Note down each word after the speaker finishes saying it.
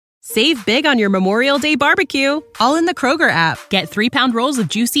Save big on your Memorial Day barbecue, all in the Kroger app. Get 3-pound rolls of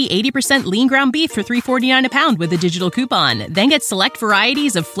juicy 80% lean ground beef for $3.49 a pound with a digital coupon. Then get select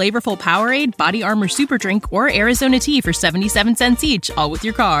varieties of flavorful Powerade, Body Armor Super Drink, or Arizona tea for 77 cents each, all with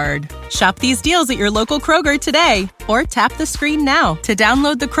your card. Shop these deals at your local Kroger today, or tap the screen now to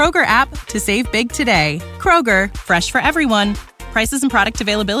download the Kroger app to save big today. Kroger, fresh for everyone. Prices and product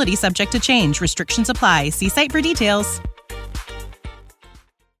availability subject to change. Restrictions apply. See site for details.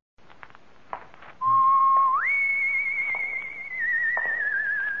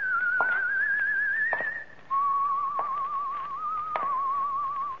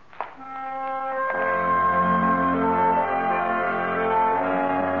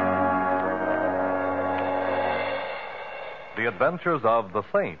 The Adventures of the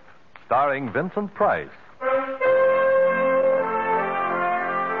Saint, starring Vincent Price.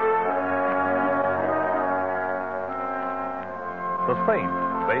 The Saint,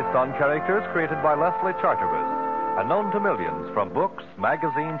 based on characters created by Leslie Charteris and known to millions from books,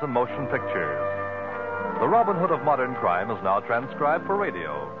 magazines, and motion pictures. The Robin Hood of modern crime is now transcribed for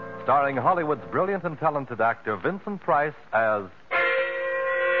radio, starring Hollywood's brilliant and talented actor Vincent Price as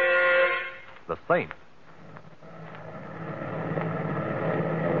the Saint.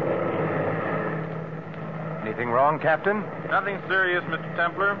 Anything wrong, Captain? Nothing serious, Mr.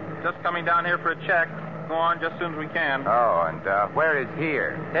 Templar. Just coming down here for a check. Go on just as soon as we can. Oh, and where is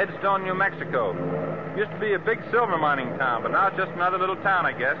here? Headstone, New Mexico. Used to be a big silver mining town, but now it's just another little town,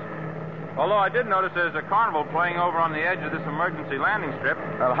 I guess. Although I did notice there's a carnival playing over on the edge of this emergency landing strip.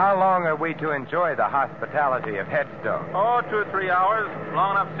 Well, how long are we to enjoy the hospitality of Headstone? Oh, 2 or 3 hours.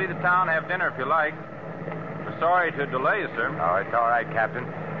 Long enough to see the town, have dinner if you like. We're sorry to delay you, sir. Oh, it's all right, Captain.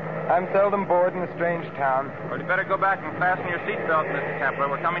 I'm seldom bored in a strange town. Well, you better go back and fasten your seatbelt, Mr. Templar.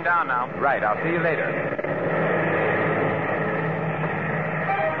 We're coming down now. Right, I'll see you later.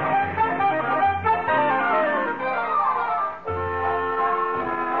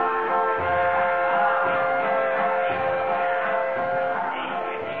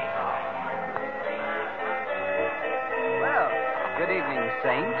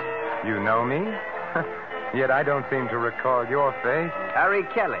 Saint. You know me? Yet I don't seem to recall your face. Harry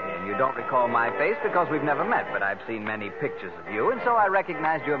Kelly, and you don't recall my face because we've never met, but I've seen many pictures of you, and so I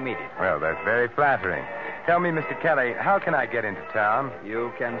recognized you immediately. Well, that's very flattering. Tell me, Mr. Kelly, how can I get into town?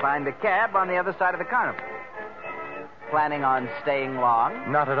 You can find a cab on the other side of the carnival. Planning on staying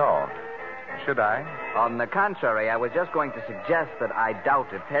long? Not at all. Should I? On the contrary, I was just going to suggest that I doubt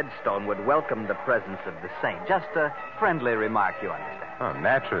if Headstone would welcome the presence of the saint. Just a friendly remark, you understand. Oh,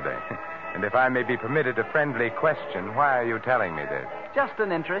 naturally. And if I may be permitted a friendly question, why are you telling me this? Just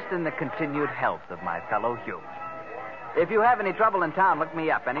an interest in the continued health of my fellow humans. If you have any trouble in town, look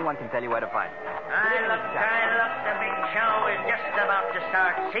me up. Anyone can tell you where to find me. Look, the big show is just about to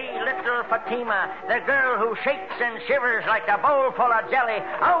start. See little Fatima, the girl who shakes and shivers like a bowl full of jelly.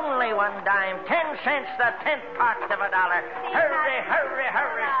 Only 1 dime, 10 cents, the 10th part of $1. Hurry, hurry,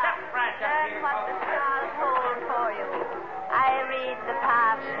 hurry. Step right up Learn here. what the stars hold for you. I read the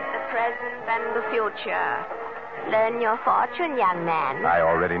past, the present, and the future. Learn your fortune, young man. I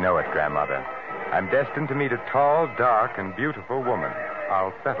already know it, Grandmother. I'm destined to meet a tall, dark, and beautiful woman.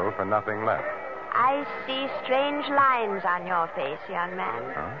 I'll settle for nothing less. I see strange lines on your face, young man.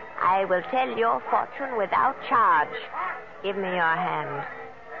 Huh? I will tell your fortune without charge. Give me your hand.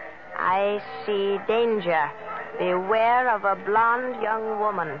 I see danger. Beware of a blonde young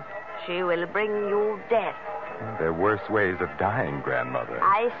woman. She will bring you death. There are worse ways of dying, Grandmother.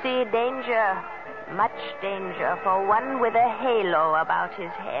 I see danger, much danger, for one with a halo about his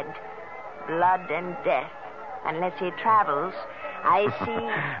head. Blood and death. Unless he travels, I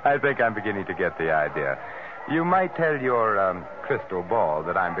see... I think I'm beginning to get the idea. You might tell your crystal ball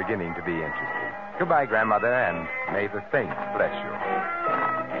that I'm beginning to be interested. Goodbye, Grandmother, and may the saints bless you.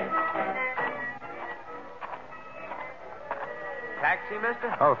 Taxi,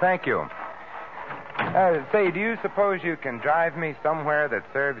 mister? Oh, thank you. Say, do you suppose you can drive me somewhere that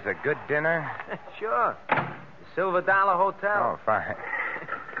serves a good dinner? Sure. The Silver Dollar Hotel. Oh, fine.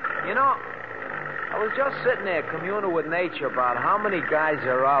 You know, I was just sitting there communing with nature about how many guys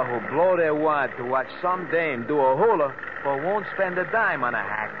there are who blow their wad to watch some dame do a hula but won't spend a dime on a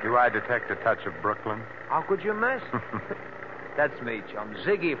hack. Do I detect a touch of Brooklyn? How could you miss? That's me, chum.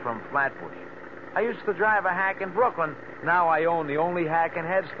 Ziggy from Flatbush. I used to drive a hack in Brooklyn. Now I own the only hack in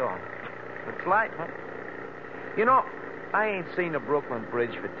Headstone. It's life, huh? You know, I ain't seen a Brooklyn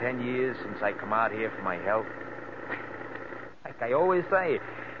Bridge for 10 years since I come out here for my health. Like I always say,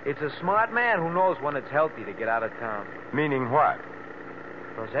 it's a smart man who knows when it's healthy to get out of town. Meaning what?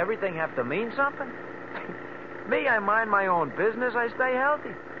 Does everything have to mean something? Me, I mind my own business. I stay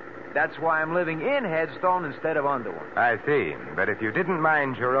healthy. That's why I'm living in Headstone instead of under one. I see. But if you didn't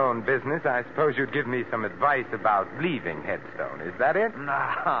mind your own business, I suppose you'd give me some advice about leaving Headstone. Is that it?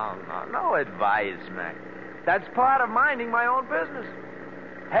 No advice, Mac. That's part of minding my own business.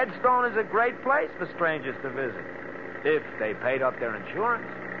 Headstone is a great place for strangers to visit, if they paid up their insurance.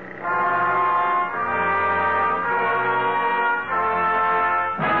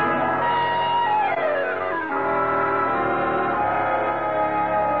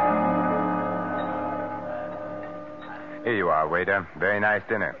 Here you are, waiter. Very nice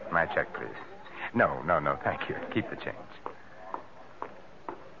dinner. My check, please. No, thank you. Keep the change.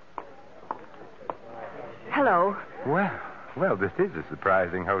 Hello. Well, this is a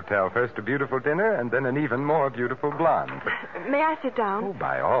surprising hotel. First a beautiful dinner, and then an even more beautiful blonde. May I sit down? Oh,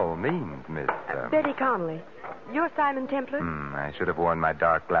 by all means, Miss... Betty Connolly. You're Simon Templar? I should have worn my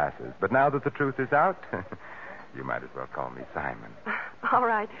dark glasses. But now that the truth is out, you might as well call me Simon. All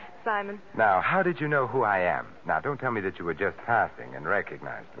right, Simon. Now, how did you know who I am? Now, don't tell me that you were just passing and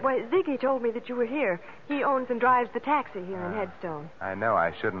recognized me. Why, Ziggy told me that you were here. He owns and drives the taxi here in Headstone. I know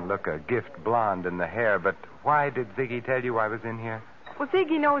I shouldn't look a gift blonde in the hair, but why did Ziggy tell you I was in here? Well,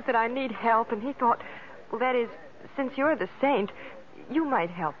 Ziggy knows that I need help, and he thought, well, that is, since you're the saint, you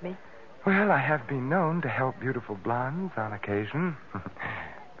might help me. Well, I have been known to help beautiful blondes on occasion.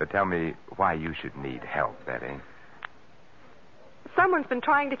 But tell me why you should need help, Betty. Someone's been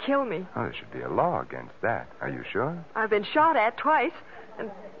trying to kill me. Oh, there should be a law against that. Are you sure? I've been shot at twice,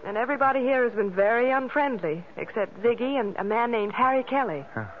 and everybody here has been very unfriendly, except Ziggy and a man named Harry Kelly.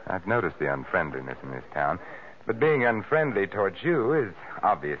 I've noticed the unfriendliness in this town. But being unfriendly towards you is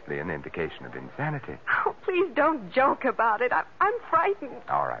obviously an indication of insanity. Oh, please don't joke about it. I'm frightened.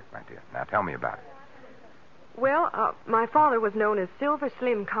 All right, my dear. Now tell me about it. Well, my father was known as Silver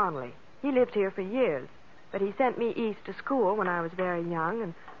Slim Connolly. He lived here for years. But he sent me east to school when I was very young,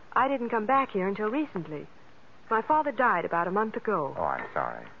 and I didn't come back here until recently. My father died about a month ago. Oh, I'm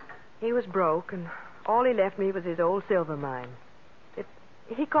sorry. He was broke, and all he left me was his old silver mine.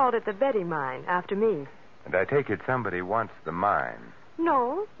 He called it the Betty Mine, after me. And I take it somebody wants the mine.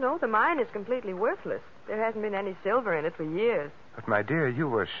 No, the mine is completely worthless. There hasn't been any silver in it for years. But, my dear, you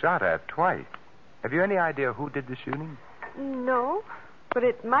were shot at twice. Have you any idea who did the shooting? No. But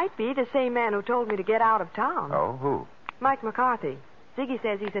it might be the same man who told me to get out of town. Oh, who? Mike McCarthy. Ziggy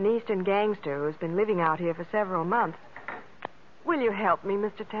says he's an eastern gangster who's been living out here for several months. Will you help me,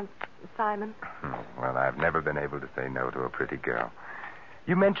 Mr. Simon? Well, I've never been able to say no to a pretty girl.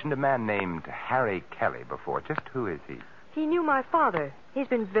 You mentioned a man named Harry Kelly before. Just who is he? He knew my father. He's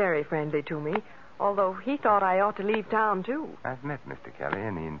been very friendly to me, although he thought I ought to leave town, too. I've met Mr. Kelly,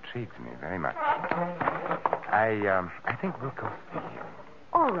 and he intrigues me very much. I think we'll go see him.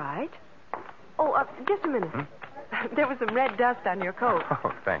 All right. Oh, just a minute. There was some red dust on your coat.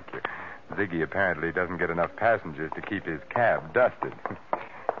 Oh, thank you. Ziggy apparently doesn't get enough passengers to keep his cab dusted.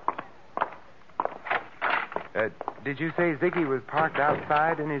 Did you say Ziggy was parked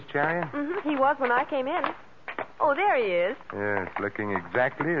outside in his chariot? Mm-hmm. He was when I came in. Oh, there he is. Yes, looking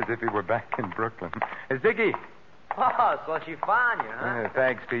exactly as if he were back in Brooklyn. Ziggy! Oh, so she found you, huh?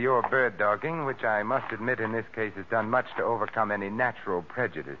 Thanks to your bird dogging, which I must admit in this case has done much to overcome any natural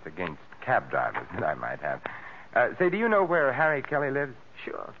prejudice against cab drivers that I might have. Say, do you know where Harry Kelly lives?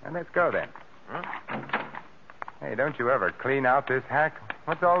 Sure. Well, let's go then. Hey, don't you ever clean out this hack?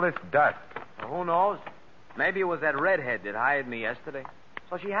 What's all this dust? Well, who knows? Maybe it was that redhead that hired me yesterday.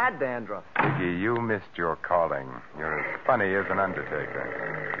 So she had dandruff. Ziggy, you missed your calling. You're as funny as an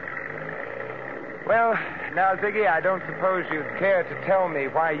undertaker. Well, now, Ziggy, I don't suppose you'd care to tell me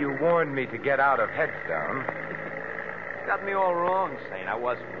why you warned me to get out of Headstone. Got me all wrong, Saint. I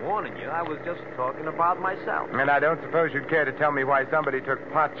wasn't warning you. I was just talking about myself. And I don't suppose you'd care to tell me why somebody took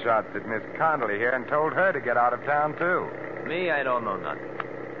pot shots at Miss Connolly here and told her to get out of town, too. Me, I don't know nothing.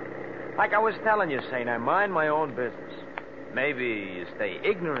 Like I was telling you, Saint, I mind my own business. Maybe you stay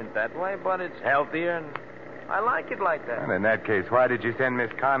ignorant that way, but it's healthier, and I like it like that. Well, in that case, why did you send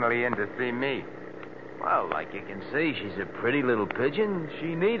Miss Connolly in to see me? Well, like you can see, she's a pretty little pigeon.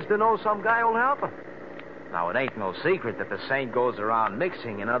 She needs to know some guy who'll help her. Now, it ain't no secret that the saint goes around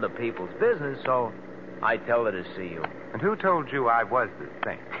mixing in other people's business, so I tell her to see you. And who told you I was the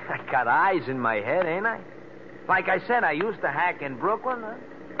saint? I got eyes in my head, ain't I? Like I said, I used to hack in Brooklyn.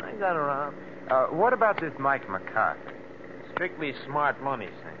 I got around. What about this Mike McCarthy? Strictly smart money,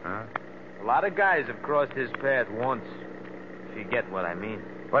 Saint. Huh? A lot of guys have crossed his path once, if you get what I mean.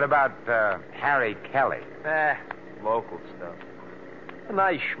 What about Harry Kelly? Local stuff. A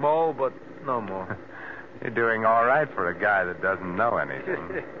nice schmo, but no more. You're doing all right for a guy that doesn't know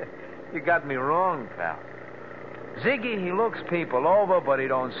anything. You got me wrong, pal. Ziggy, he looks people over, but he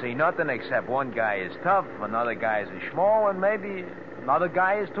don't see nothing except one guy is tough, another guy is small, and maybe another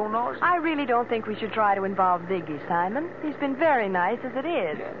guy is too nosy. I really don't think we should try to involve Ziggy, Simon. He's been very nice as it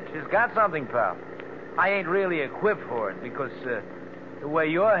is. Yeah, she's got something, pal. I ain't really equipped for it because the way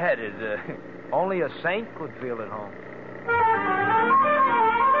you're headed, only a saint could feel at home.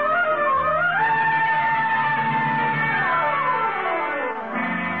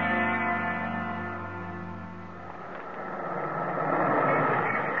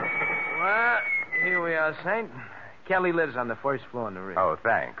 Well, here we are, Saint. Kelly lives on the first floor in the Ritz. Oh,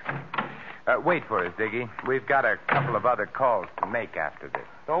 thanks. Wait for us, Ziggy. We've got a couple of other calls to make after this.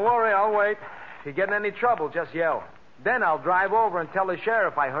 Don't worry, I'll wait. If you get in any trouble, just yell. Then I'll drive over and tell the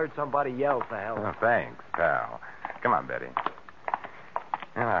sheriff I heard somebody yell for help. Oh, thanks, pal. Come on, Betty.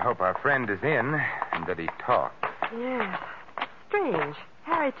 Well, I hope our friend is in and that he talks. Yes. Strange.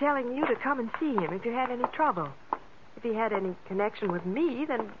 Harry telling you to come and see him if you had any trouble. If he had any connection with me,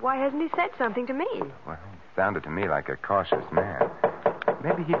 then why hasn't he said something to me? Well, he sounded to me like a cautious man.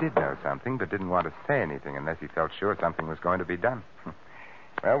 Maybe he did know something, but didn't want to say anything unless he felt sure something was going to be done.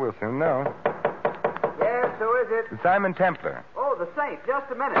 Well, we'll soon know. Yes, who is it? Simon Templar. Oh, the Saint.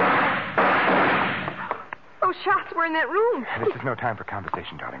 Just a minute. Those shots were in that room. This is no time for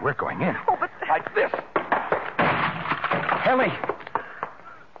conversation, darling. We're going in. Oh, but... Like this. Kelly.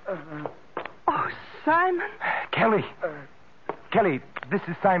 Oh, Simon. Kelly. Kelly, this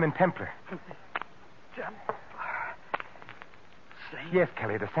is Simon Templar. Saint? Yes,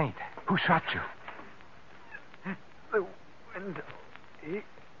 Kelly, the Saint. Who shot you? The window. Saint.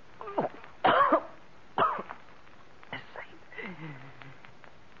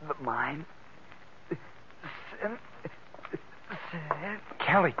 The mine.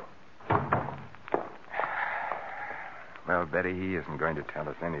 Kelly. Well, Betty, he isn't going to tell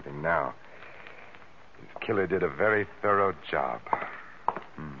us anything now. His killer did a very thorough job.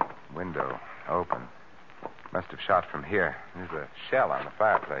 Window open. Must have shot from here. There's a shell on the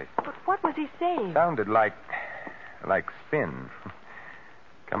fireplace. But what was he saying? Sounded like sin.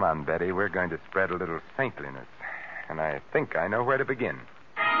 Come on, Betty. We're going to spread a little saintliness. And I think I know where to begin.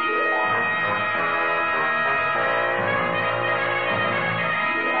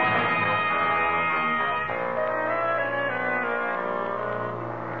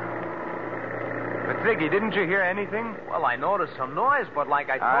 But, Ziggy, didn't you hear anything? Well, I noticed some noise, but like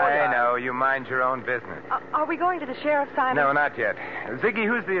I told you... I know. You mind your own business. Are we going to the sheriff, Simon? No, not yet. Ziggy,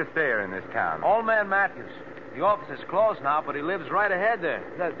 who's the assayer in this town? Old man Matthews. The office is closed now, but he lives right ahead there.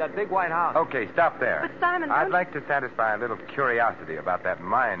 That big white house. Okay, stop there. But, Simon, I'd like to satisfy a little curiosity about that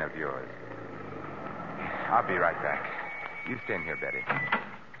mine of yours. I'll be right back. You stay in here, Betty.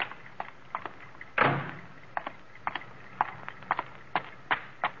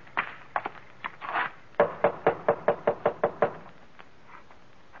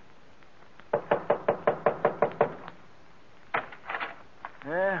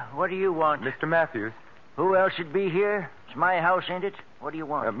 What do you want? Mr. Matthews. Who else should be here? It's my house, ain't it? What do you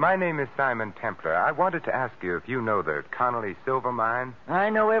want? My name is Simon Templar. I wanted to ask you if you know the Connolly Silver Mine. I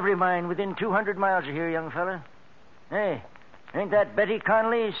know every mine within 200 miles of here, young fella. Hey, ain't that Betty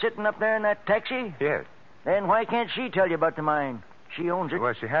Connolly sitting up there in that taxi? Yes. Then why can't she tell you about the mine? She owns it.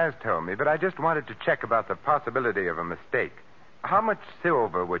 Well, she has told me, but I just wanted to check about the possibility of a mistake. How much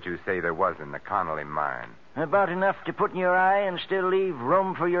silver would you say there was in the Connolly mine? About enough to put in your eye and still leave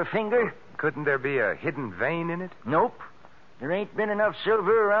room for your finger? Couldn't there be a hidden vein in it? Nope. There ain't been enough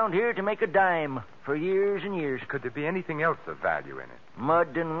silver around here to make a dime for years and years. Could there be anything else of value in it?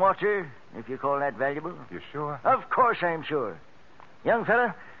 Mud and water, if you call that valuable. You sure? Of course I'm sure. Young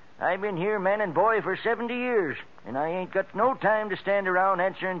fella, I've been here man and boy for 70 years, and I ain't got no time to stand around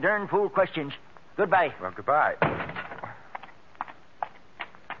answering darn fool questions. Goodbye. Well, goodbye.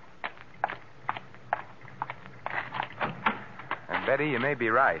 And Betty, you may be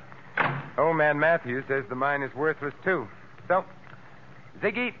right. Old man Matthews says the mine is worthless, too. So,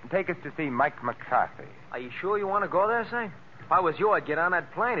 Ziggy, take us to see Mike McCarthy. Are you sure you want to go there, Saint? If I was you, I'd get on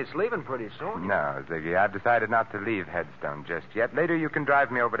that plane. It's leaving pretty soon. No, Ziggy, I've decided not to leave Headstone just yet. Later you can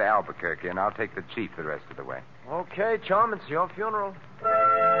drive me over to Albuquerque, and I'll take the chief the rest of the way. Okay, chum, it's your funeral.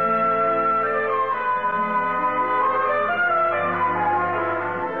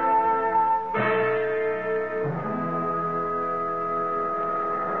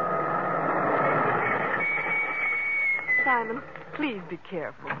 Simon, please be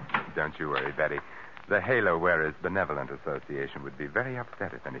careful. Don't you worry, Betty. The Halo Wearers Benevolent Association would be very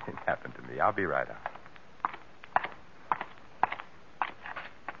upset if anything happened to me. I'll be right out.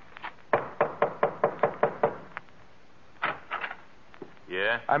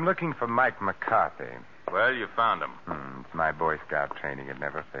 Yeah? I'm looking for Mike McCarthy. Well, you found him. It's my Boy Scout training. It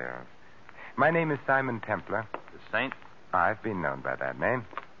never fails. My name is Simon Templar. The Saint? I've been known by that name.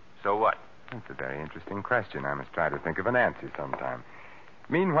 So what? That's a very interesting question. I must try to think of an answer sometime.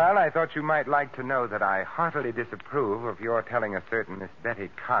 Meanwhile, I thought you might like to know that I heartily disapprove of your telling a certain Miss Betty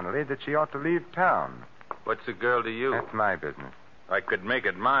Connolly that she ought to leave town. What's a girl to you? That's my business. I could make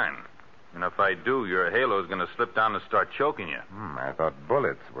it mine. And if I do, your halo's going to slip down and start choking you. I thought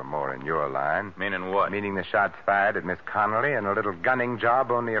bullets were more in your line. Meaning what? Meaning the shots fired at Miss Connolly and a little gunning job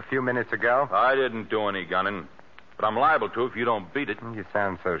only a few minutes ago. I didn't do any gunning. But I'm liable to if you don't beat it. You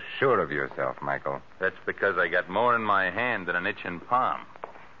sound so sure of yourself, Michael. That's because I got more in my hand than an itching palm.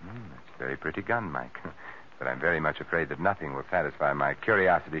 That's a very pretty gun, Mike. But I'm very much afraid that nothing will satisfy my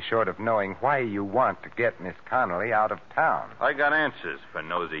curiosity short of knowing why you want to get Miss Connolly out of town. I got answers for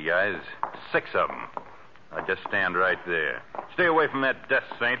nosy guys. 6 of them. Now just stand right there. Stay away from that desk,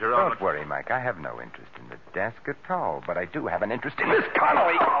 Saint, or I'll... Don't worry, Mike. I have no interest in the desk at all. But I do have an interest in Miss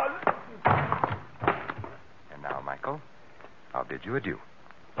Connolly. And now, Michael, I'll bid you adieu.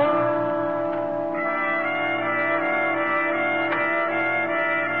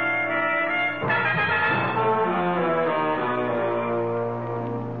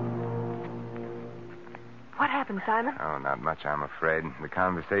 Simon? Oh, not much, I'm afraid. The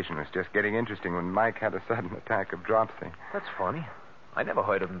conversation was just getting interesting when Mike had a sudden attack of dropsy. That's funny. I never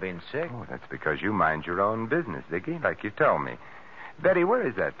heard of him being sick. Oh, that's because you mind your own business, Ziggy, like you told me. Betty, where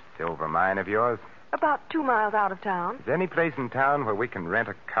is that silver mine of yours? About 2 miles out of town. Is there any place in town where we can rent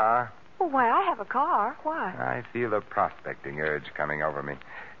a car? Oh, why, I have a car. Why? I feel a prospecting urge coming over me.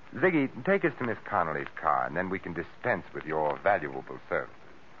 Ziggy, take us to Miss Connolly's car, and then we can dispense with your valuable service.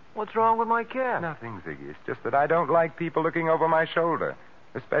 What's wrong with my car? Nothing, Ziggy. It's just that I don't like people looking over my shoulder,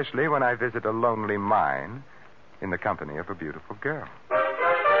 especially when I visit a lonely mine in the company of a beautiful girl.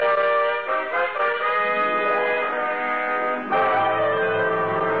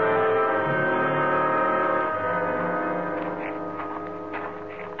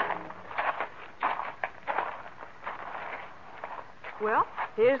 Well,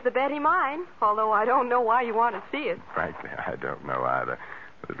 here's the Betty mine, although I don't know why you want to see it. Frankly, I don't know either.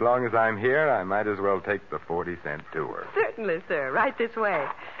 But as long as I'm here, I might as well take the 40-cent tour. Certainly, sir. Right this way.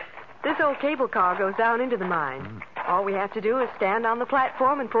 This old cable car goes down into the mine. All we have to do is stand on the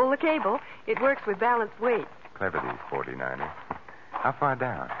platform and pull the cable. It works with balanced weight. Clever, these 49ers. How far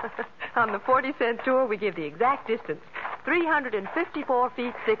down? On the 40-cent tour, we give the exact distance. 354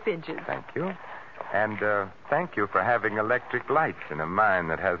 feet, 6 inches. Thank you. And thank you for having electric lights in a mine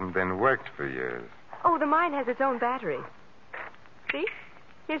that hasn't been worked for years. Oh, the mine has its own battery. See?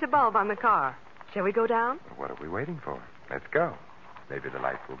 Here's a bulb on the car. Shall we go down? What are we waiting for? Let's go. Maybe the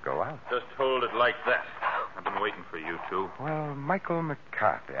lights will go out. Just hold it like that. I've been waiting for you two. Well, Michael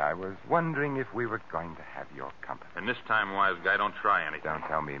McCarthy, I was wondering if we were going to have your company. And this time, wise guy, don't try anything. Don't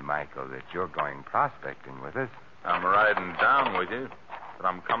tell me, Michael, that you're going prospecting with us. I'm riding down with you, but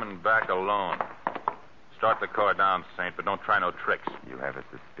I'm coming back alone. Start the car down, Saint, but don't try no tricks. You have a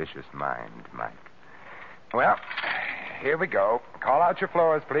suspicious mind, Mike. Well, here we go. Call out your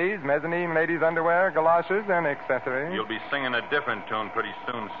floors, please. Mezzanine, ladies' underwear, galoshes, and accessories. You'll be singing a different tune pretty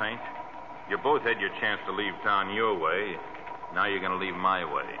soon, Saint. You both had your chance to leave town your way. Now you're going to leave my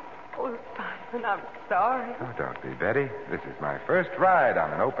way. Oh, Simon, I'm sorry. Oh, don't be, Betty. This is my first ride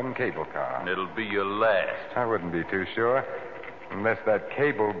on an open cable car. And it'll be your last. I wouldn't be too sure. Unless that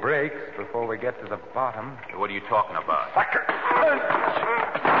cable breaks before we get to the bottom. What are you talking about? Sucker!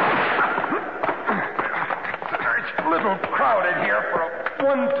 It's a little crowded here for a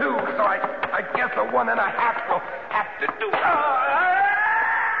 1-2, so I guess a 1.5 will have to do.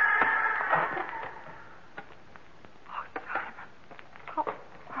 Oh,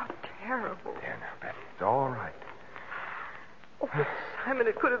 how terrible. There now, Betty. It's all right. Oh, Simon,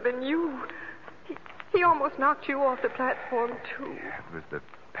 it could have been you. He almost knocked you off the platform, too. Yeah, it was the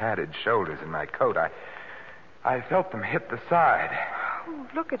padded shoulders in my coat. I felt them hit the side. Oh,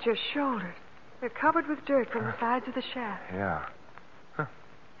 look at your shoulders. They're covered with dirt from the sides of the shaft. Yeah. Huh.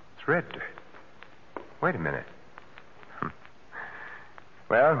 It's red dirt. Wait a minute.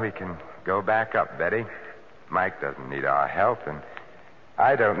 Well, we can go back up, Betty. Mike doesn't need our help, and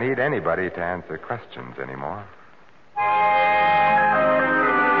I don't need anybody to answer questions anymore.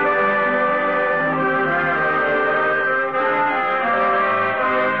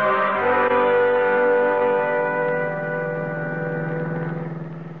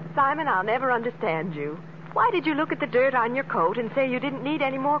 Simon, I'll never understand you. Why did you look at the dirt on your coat and say you didn't need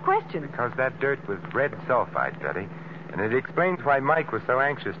any more questions? Because that dirt was red sulfide, Betty. And it explains why Mike was so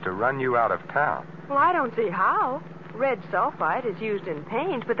anxious to run you out of town. Well, I don't see how. Red sulfite is used in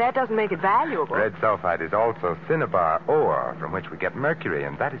paint, but that doesn't make it valuable. Red sulfite is also cinnabar ore, from which we get mercury,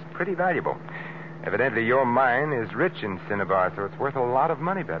 and that is pretty valuable. Evidently, your mine is rich in cinnabar, so it's worth a lot of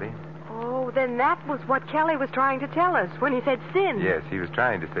money, Betty. Oh, then that was what Kelly was trying to tell us when he said sin. Yes, he was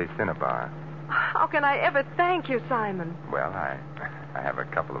trying to say cinnabar. How can I ever thank you, Simon? Well, I have a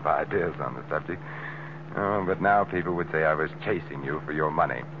couple of ideas on the subject. Oh, but now people would say I was chasing you for your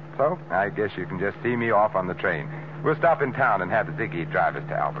money. So I guess you can just see me off on the train. We'll stop in town and have Ziggy drive us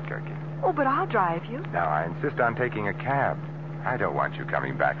to Albuquerque. Oh, but I'll drive you. No, I insist on taking a cab. I don't want you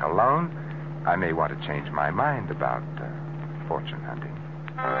coming back alone. I may want to change my mind about fortune hunting.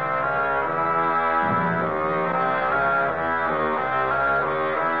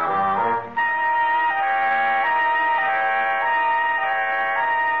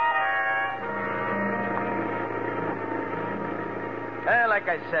 Like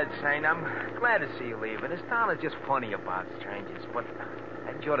I said, Saint, I'm glad to see you leaving. This town is just funny about strangers. But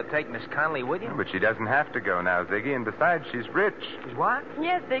hadn't you ought to take Miss Conley with you? But she doesn't have to go now, Ziggy, and besides, she's rich. She's what?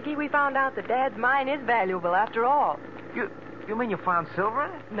 Yes, Ziggy, we found out that Dad's mine is valuable after all. You mean you found silver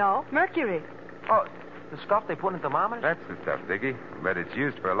in it? No, mercury. Oh, the stuff they put in thermometers? That's the stuff, Ziggy. But it's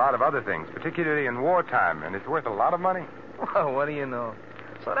used for a lot of other things, particularly in wartime, and it's worth a lot of money. Well, what do you know?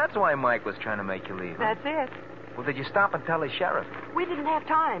 So that's why Mike was trying to make you leave. Huh? That's it. Well, did you stop and tell the sheriff? We didn't have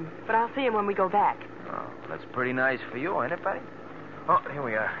time, but I'll see him when we go back. Oh, that's pretty nice for you, ain't it, Betty? Oh, here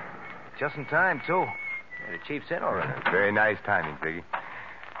we are. Just in time, too. Yeah, the chief's in already. Very nice timing, Ziggy.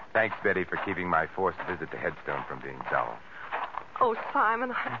 Thanks, Betty, for keeping my forced visit to Headstone from being dull. Oh,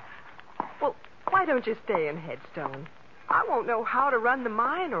 Simon, well, why don't you stay in Headstone? I won't know how to run the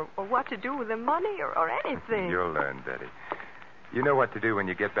mine or what to do with the money or anything. You'll learn, Betty. You know what to do when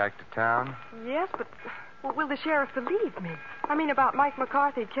you get back to town? Yes, but will the sheriff believe me? I mean, about Mike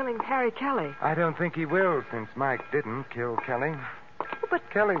McCarthy killing Harry Kelly. I don't think he will, since Mike didn't kill Kelly. But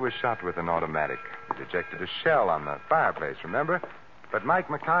Kelly was shot with an automatic. It ejected a shell on the fireplace, remember? But Mike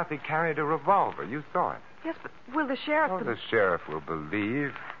McCarthy carried a revolver. You saw it. Yes, but will the sheriff... Oh, the sheriff will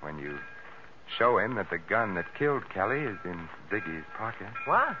believe when you show him that the gun that killed Kelly is in Ziggy's pocket.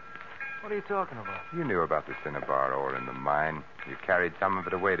 What? What are you talking about? You knew about the cinnabar ore in the mine. You carried some of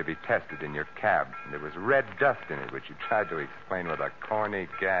it away to be tested in your cab. And there was red dust in it, which you tried to explain with a corny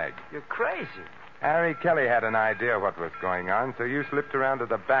gag. You're crazy. Harry Kelly had an idea what was going on, so you slipped around to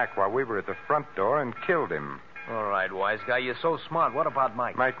the back while we were at the front door and killed him. All right, wise guy, you're so smart. What about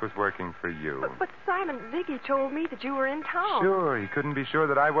Mike? Mike was working for you. But Simon, Ziggy told me that you were in town. Sure, he couldn't be sure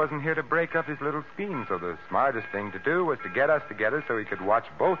that I wasn't here to break up his little scheme, so the smartest thing to do was to get us together so he could watch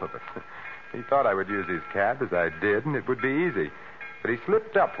both of us. He thought I would use his cab, as I did, and it would be easy. But he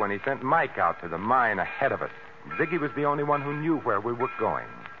slipped up when he sent Mike out to the mine ahead of us. Ziggy was the only one who knew where we were going.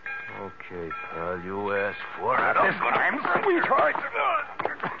 Okay, pal, you asked for it. This time, sweetheart.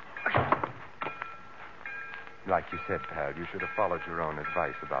 Like you said, pal, you should have followed your own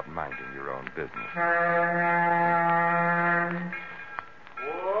advice about minding your own business.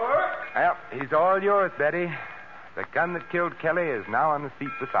 Well, he's all yours, Betty. The gun that killed Kelly is now on the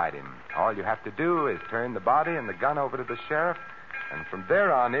seat beside him. All you have to do is turn the body and the gun over to the sheriff, and from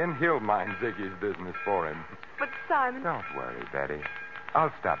there on in, he'll mind Ziggy's business for him. But, Simon... Don't worry, Betty.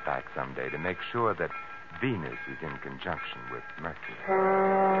 I'll stop back someday to make sure that Venus is in conjunction with Mercury.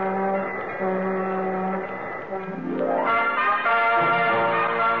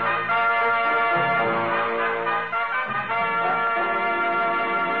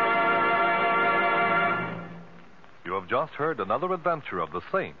 You have just heard another adventure of the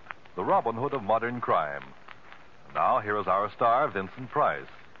Saint, the Robin Hood of modern crime. Now, here is our star, Vincent Price.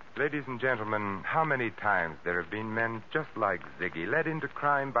 Ladies and gentlemen, how many times there have been men just like Ziggy, led into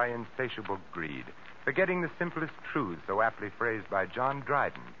crime by insatiable greed, forgetting the simplest truths so aptly phrased by John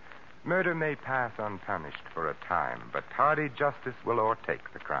Dryden. Murder may pass unpunished for a time, but tardy justice will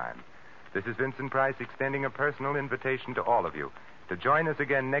o'ertake the crime. This is Vincent Price extending a personal invitation to all of you to join us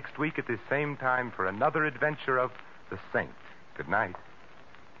again next week at this same time for another adventure of the Saint. Good night.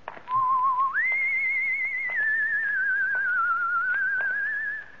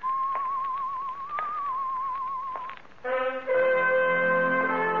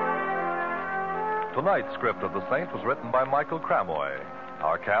 Tonight's script of The Saint was written by Michael Cramoy.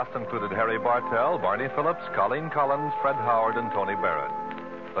 Our cast included Harry Bartell, Barney Phillips, Colleen Collins, Fred Howard, and Tony Barrett.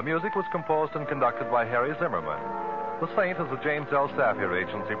 The music was composed and conducted by Harry Zimmerman. The Saint is a James L. Saphir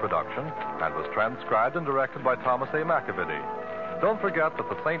Agency production and was transcribed and directed by Thomas A. McAvity. Don't forget that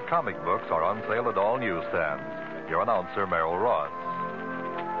the Saint comic books are on sale at all newsstands. Your announcer, Merrill Ross.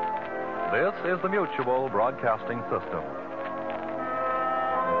 This is the Mutual Broadcasting System.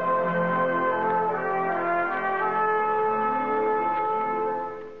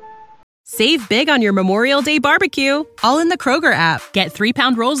 Save big on your Memorial Day barbecue, all in the Kroger app. Get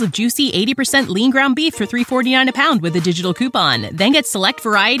 3-pound rolls of juicy 80% lean ground beef for $3.49 a pound with a digital coupon. Then get select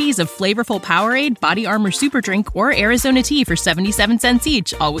varieties of flavorful Powerade, Body Armor Super Drink, or Arizona tea for 77 cents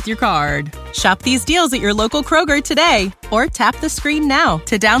each, all with your card. Shop these deals at your local Kroger today, or tap the screen now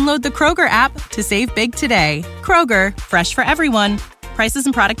to download the Kroger app to save big today. Kroger, fresh for everyone. Prices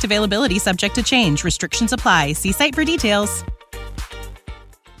and product availability subject to change. Restrictions apply. See site for details.